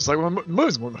 It's like one of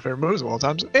my favorite movies of all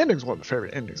time. The ending's one of my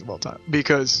favorite endings of all time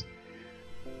because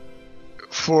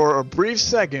for a brief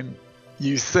second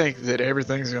you think that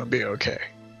everything's going to be okay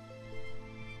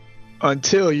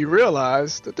until you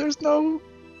realize that there's no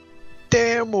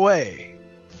damn way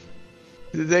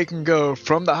that they can go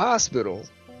from the hospital,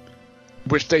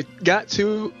 which they got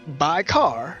to by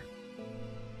car,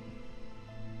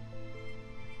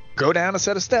 go down a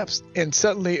set of steps, and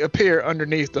suddenly appear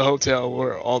underneath the hotel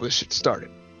where all this shit started.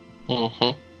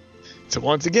 Mm-hmm. So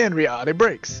once again, reality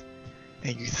breaks.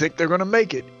 And you think they're going to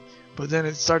make it, but then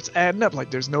it starts adding up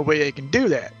like there's no way they can do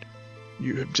that.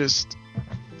 You have just,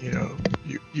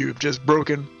 you've just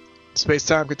broken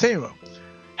space-time continuum.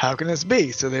 How can this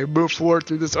be? So they move forward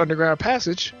through this underground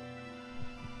passage,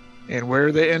 and where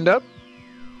do they end up?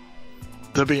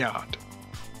 The Beyond.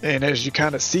 And as you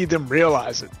kind of see them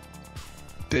realize it,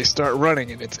 they start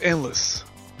running, and it's endless.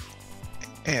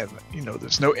 And, you know,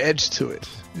 there's no edge to it.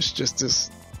 It's just this,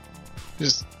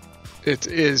 it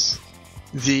is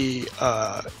the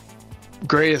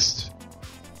greatest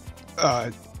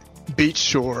beach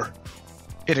shore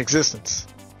in existence.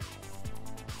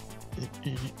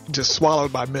 Just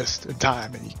swallowed by mist and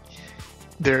time, and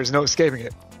there's no escaping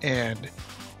it. And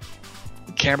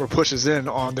the camera pushes in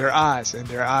on their eyes, and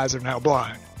their eyes are now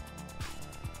blind.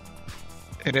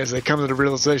 And as they come to the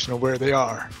realization of where they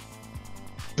are,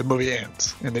 the movie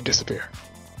ends and they disappear.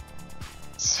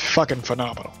 It's fucking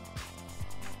phenomenal.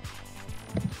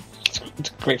 It's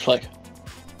a great flick.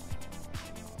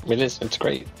 It is. It's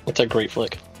great. It's a great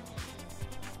flick.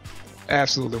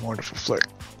 Absolutely wonderful flick.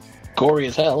 Gory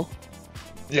as hell.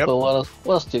 Yep. But what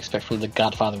else do you expect from the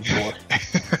Godfather of Gore,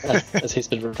 as he's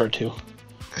been referred to?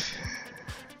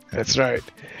 That's right.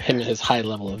 Him and his high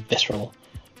level of visceral,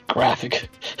 graphic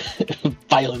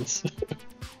violence.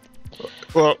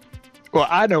 Well,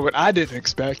 I know what I didn't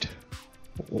expect.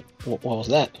 What was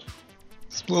that?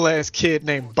 This little ass kid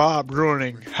named Bob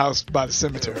ruining House by the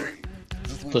Cemetery.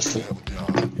 Listen.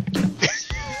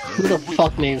 Who the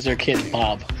fuck names their kid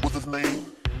Bob? What's his name?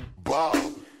 Bob.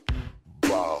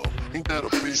 Ain't that a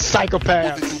big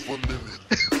Psychopath.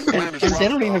 And they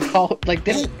don't even call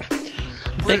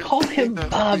they call him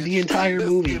Bob the entire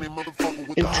movie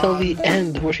until the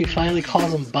end, where she finally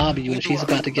calls him Bobby when she's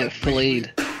about to get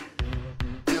filleted.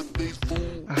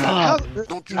 Bob.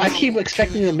 I keep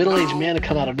expecting a middle-aged man to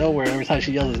come out of nowhere every time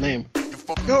she yells his name.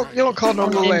 You don't call no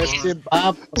little ass kid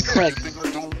Bob or Craig.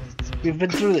 We've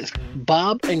been through this.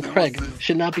 Bob and Craig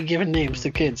should not be given names to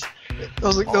kids.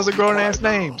 Those are grown ass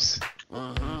names.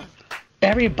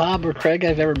 Every Bob or Craig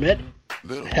I've ever met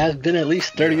has been at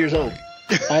least 30 years old.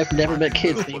 I've never met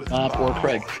kids named Bob or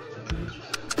Craig.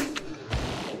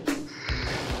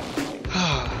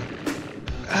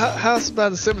 House by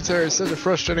the Cemetery is such a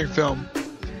frustrating film.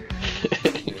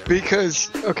 Because,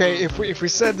 okay, if we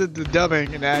said that the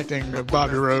dubbing and acting of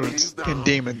Bobby Rhodes in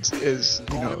Demons is,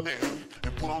 you know,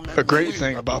 a great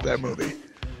thing about that movie,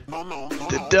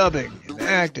 the dubbing and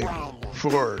acting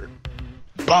for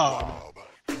Bob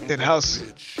in House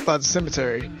by the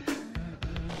Cemetery,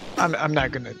 I'm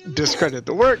not going to discredit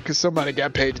the work because somebody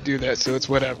got paid to do that, so it's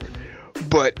whatever.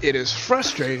 But it is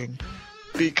frustrating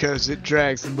because it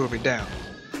drags the movie down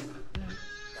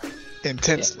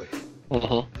intensely. Yeah.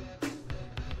 Mm-hmm.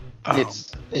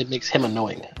 It makes him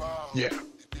annoying. Yeah.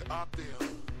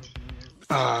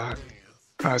 So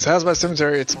House by the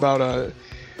Cemetery, it's about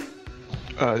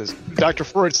Dr.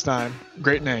 Freudstein,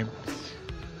 great name,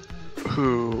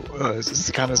 who is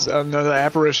kind of another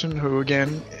apparition who,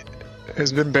 again,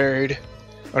 has been buried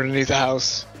underneath the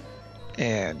house,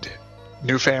 and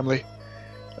new family.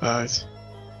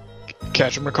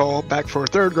 Catherine McCall back for a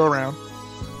third go-around.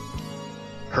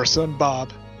 Her son,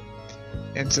 Bob.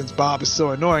 And since Bob is so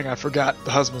annoying, I forgot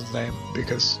the husband's name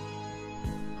because,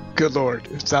 good lord,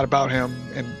 it's not about him,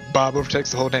 and Bob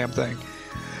overtakes the whole damn thing.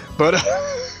 But,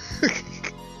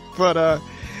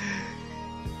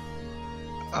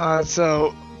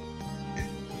 so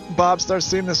Bob starts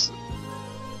seeing this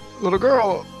little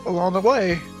girl along the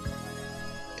way,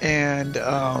 and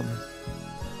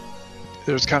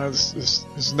there's kind of this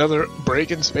another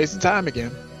break in space and time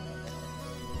again,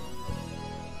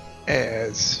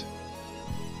 as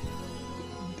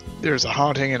there's a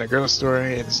haunting and a ghost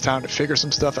story, and it's time to figure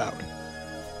some stuff out.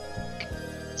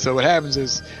 So what happens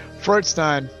is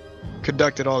Freudstein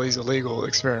conducted all these illegal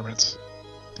experiments,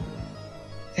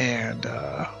 and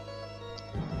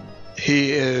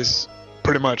he is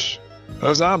pretty much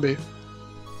a zombie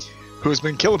who's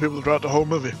been killing people throughout the whole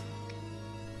movie.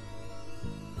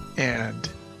 And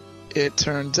it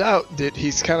turns out that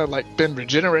he's kind of like been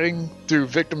regenerating through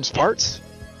victims' parts.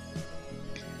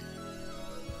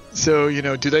 So, you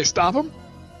know, do they stop him?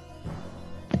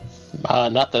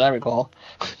 Not that I recall.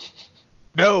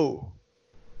 No.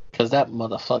 Because that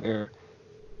motherfucker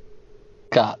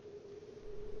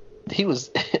he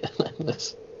was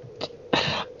this.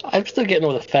 I'm still getting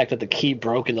over the fact that the key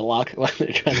broke in the lock while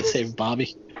they're trying to save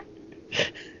Bobby.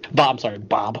 Bob.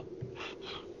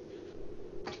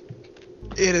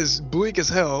 It is bleak as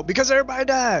hell because everybody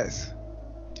dies.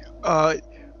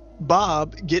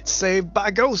 Bob gets saved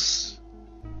by ghosts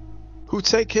who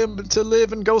take him to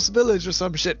live in Ghost Village or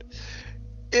some shit.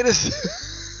 It is.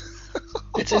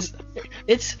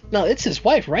 it's his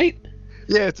wife, right?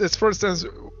 Yeah, it's Fernstein's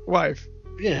wife.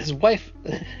 Yeah, his wife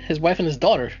and his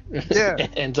daughter. Yeah.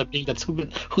 Ends up being that's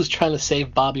who's trying to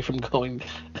save Bobby from going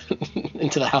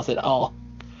into the house at all,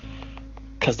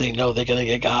 because they know they're gonna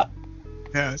get got.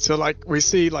 Yeah, so like we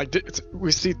see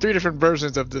three different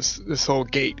versions of this whole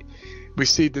gate. we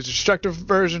see the destructive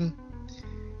version,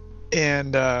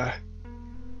 and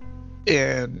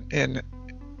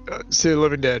City of the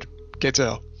Living Dead, can't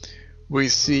tell. We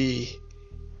see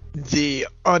the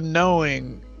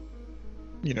unknowing,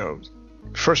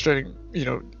 frustrating,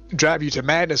 drive you to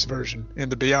madness version in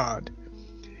the Beyond.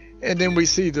 And then we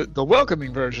see the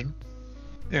welcoming version,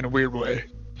 in a weird way,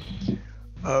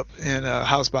 in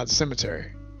House by the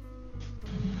Cemetery.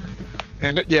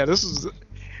 And yeah, this is,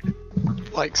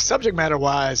 like, subject matter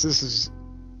wise, this is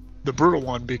the brutal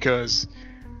one, because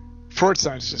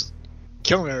Freudstein's just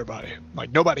killing everybody.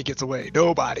 Like, nobody gets away.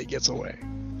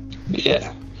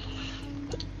 Yeah.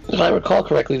 If I recall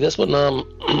correctly, this one,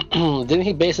 didn't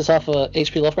he base this off of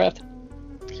H.P. Lovecraft?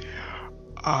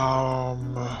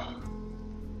 I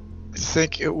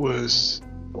think it was.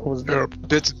 Was There are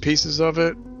bits and pieces of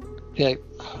it. Yeah,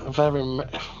 if I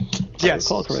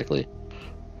recall correctly.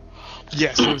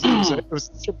 Yes, it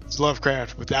was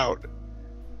Lovecraft without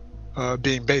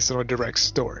being based on a direct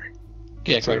story.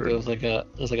 Yeah, correct. It was like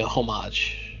a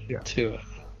homage to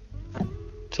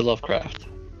Lovecraft.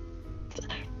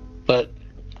 But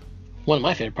one of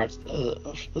my favorite parts,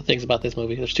 the things about this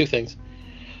movie, there's two things.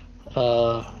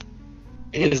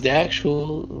 It is the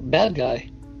actual bad guy.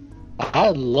 I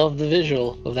love the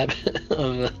visual of that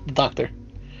of the Doctor.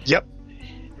 Yep.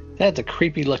 That's a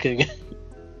creepy looking.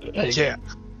 Yeah.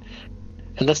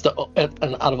 And that's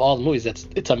and out of all the movies,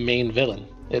 it's a main villain.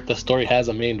 The story has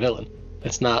a main villain.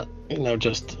 It's not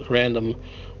just random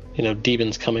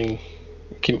demons coming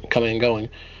and going,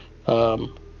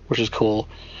 which is cool.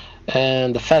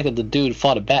 And the fact that the dude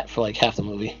fought a bat for like half the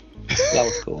movie, that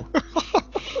was cool.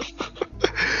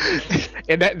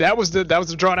 And that was the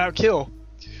drawn out kill.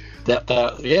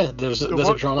 There's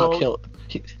a drawn out kill.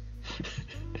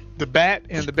 The bat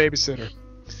and the babysitter.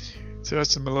 So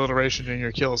that's some alliteration in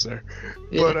your kills there.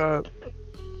 Yeah.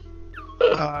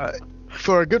 But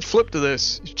for a good flip to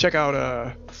this, check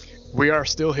out We Are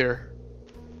Still Here.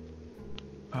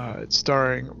 It's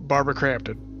starring Barbara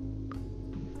Crampton.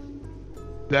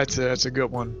 That's a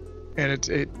good one. And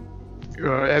it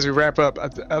as we wrap up,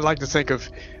 I'd like to think of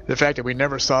the fact that we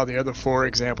never saw the other 4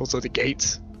 examples of the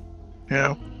gates.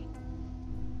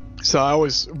 So I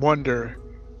always wonder,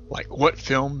 like, what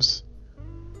films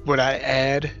would I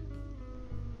add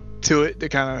to it to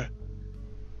kind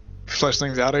of flesh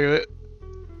things out of it.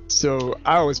 So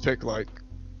I always pick, like,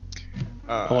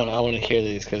 I want to hear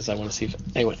these because I want to see if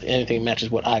anything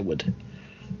matches what I would.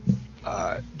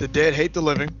 The Dead Hate the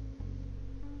Living.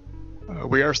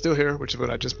 We Are Still Here, which is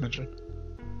what I just mentioned.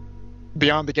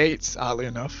 Beyond the Gates, oddly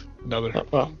enough, another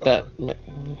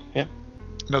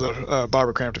another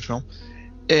Barbara Crampton film,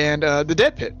 and The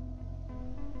Dead Pit.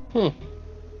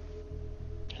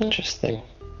 Interesting.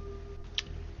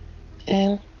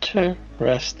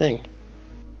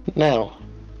 Now,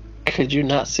 could you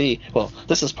not see? Well,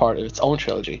 this is part of its own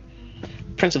trilogy,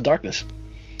 Prince of Darkness.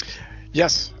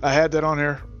 Yes, I had that on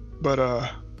here, but I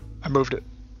moved it.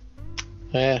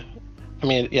 Yeah, I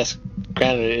mean, yes.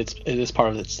 Granted, it is part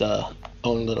of its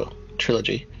own little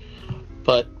trilogy,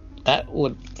 but that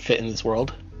would fit in this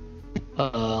world.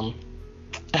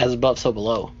 As above, so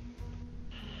below.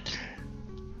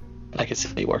 I could see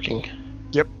it working.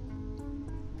 Yep.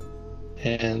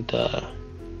 And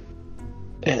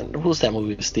what was that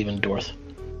movie with Stephen Dorff?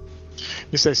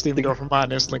 You say Stephen Dorff,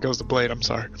 mine instantly goes to Blade. I'm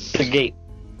sorry. The Gate.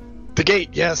 The Gate.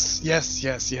 Yes.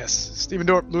 Stephen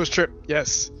Dorff, Louis Tripp.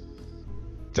 Yes.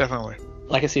 Definitely.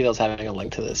 I can see those having a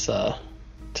link to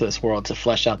this world to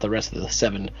flesh out the rest of the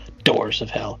 7 doors of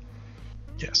hell.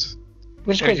 Yes.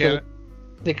 Which is crazy.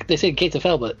 They say gates of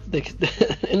hell, but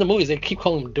in the movies they keep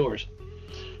calling them doors.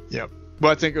 Yep.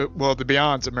 Well, I think the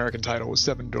Beyond's American title was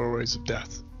 7 Doorways of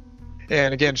Death.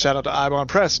 And again, shout out to Eibon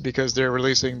Press because they're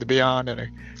releasing the Beyond in a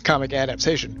comic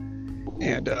adaptation.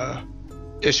 And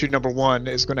issue number 1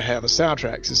 is going to have a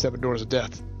soundtrack to 7 Doors of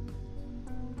Death.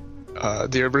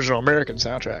 The original American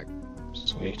soundtrack.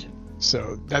 Sweet.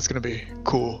 So that's going to be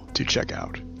cool to check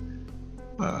out.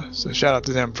 So shout out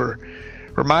to them for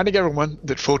reminding everyone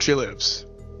that Fulci lives.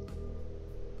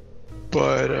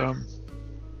 But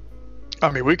I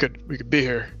mean, we could be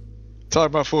here talking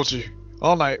about Fulci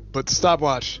all night, but the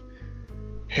stopwatch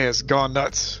has gone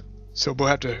nuts. So we'll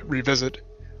have to revisit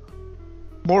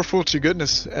more Fulci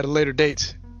goodness at a later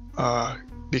date,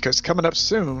 because coming up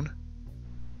soon,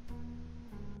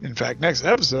 in fact, next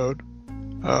episode,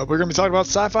 we're going to be talking about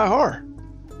sci-fi horror.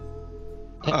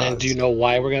 And do you know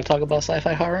why we're going to talk about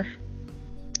sci-fi horror?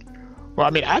 Well,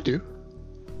 I mean, I do.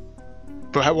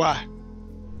 But why?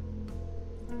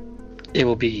 It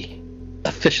will be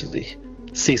officially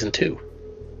season 2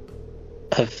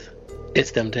 of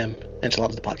It's Them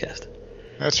Enchiladas, the podcast.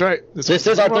 That's right. This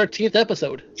is our 13th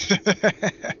episode.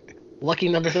 Lucky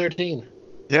number 13.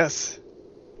 Yes.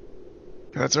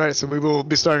 That's right. So we will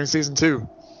be starting season 2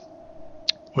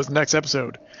 with the next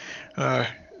episode.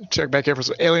 Check back here for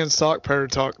some Aliens talk, Predator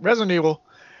talk, Resident Evil,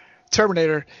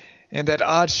 Terminator, and that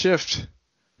odd shift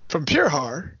from pure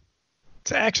horror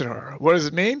to action horror. What does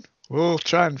it mean? We'll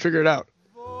try and figure it out.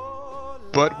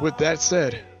 But with that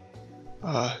said,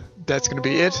 that's going to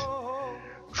be it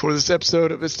for this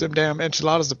episode of It's Them Damn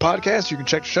Enchiladas, the podcast. You can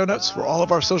check the show notes for all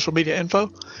of our social media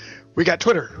info. We got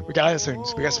Twitter, we got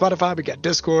iTunes, we got Spotify, we got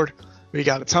Discord, we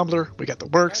got a Tumblr, we got the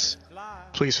works.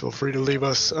 Please feel free to leave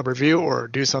us a review or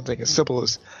do something as simple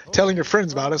as telling your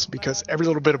friends about us, because every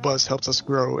little bit of buzz helps us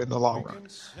grow in the long run.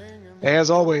 As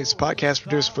always, podcast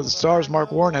producer for the stars,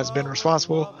 Mark Warren, has been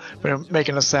responsible for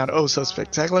making us sound oh so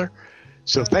spectacular.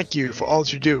 So thank you for all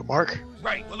that you do, Mark.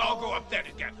 Right, we'll all go up there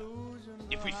together.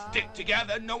 If we stick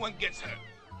together, no one gets hurt.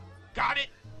 Got it?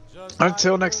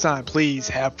 Until next time, please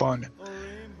have fun.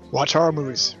 Watch horror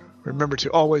movies. Remember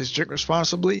to always drink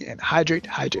responsibly and hydrate,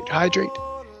 hydrate, hydrate.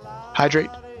 Hydrate.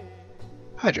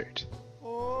 Hydrate.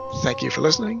 Thank you for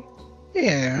listening,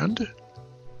 and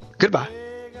goodbye.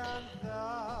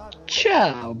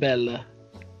 Ciao, Bella.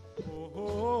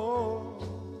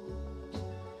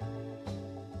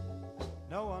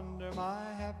 No wonder my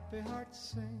happy heart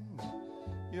sings.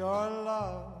 Your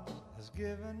love has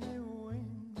given me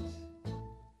wings.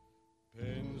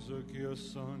 Penso che io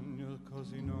sogno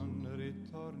così non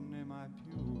ritorni mai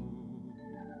più.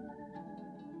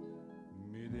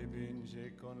 Mi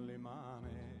dipinge con le mani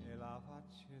e la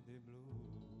faccia di blu.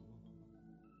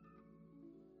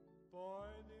 Poi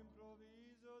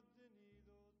d'improvviso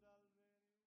tenido dal...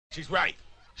 She's right.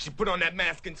 She put on that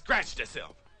mask and scratched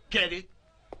herself. Get it?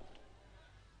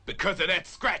 Because of that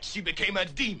scratch, she became a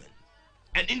demon.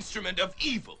 An instrument of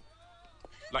evil.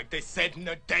 Like they said in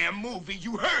the damn movie,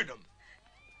 you heard them.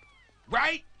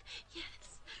 Right?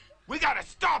 Yes. We gotta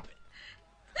stop it.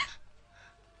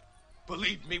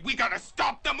 Believe me, we gotta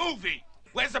stop the movie.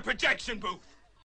 Where's the projection booth?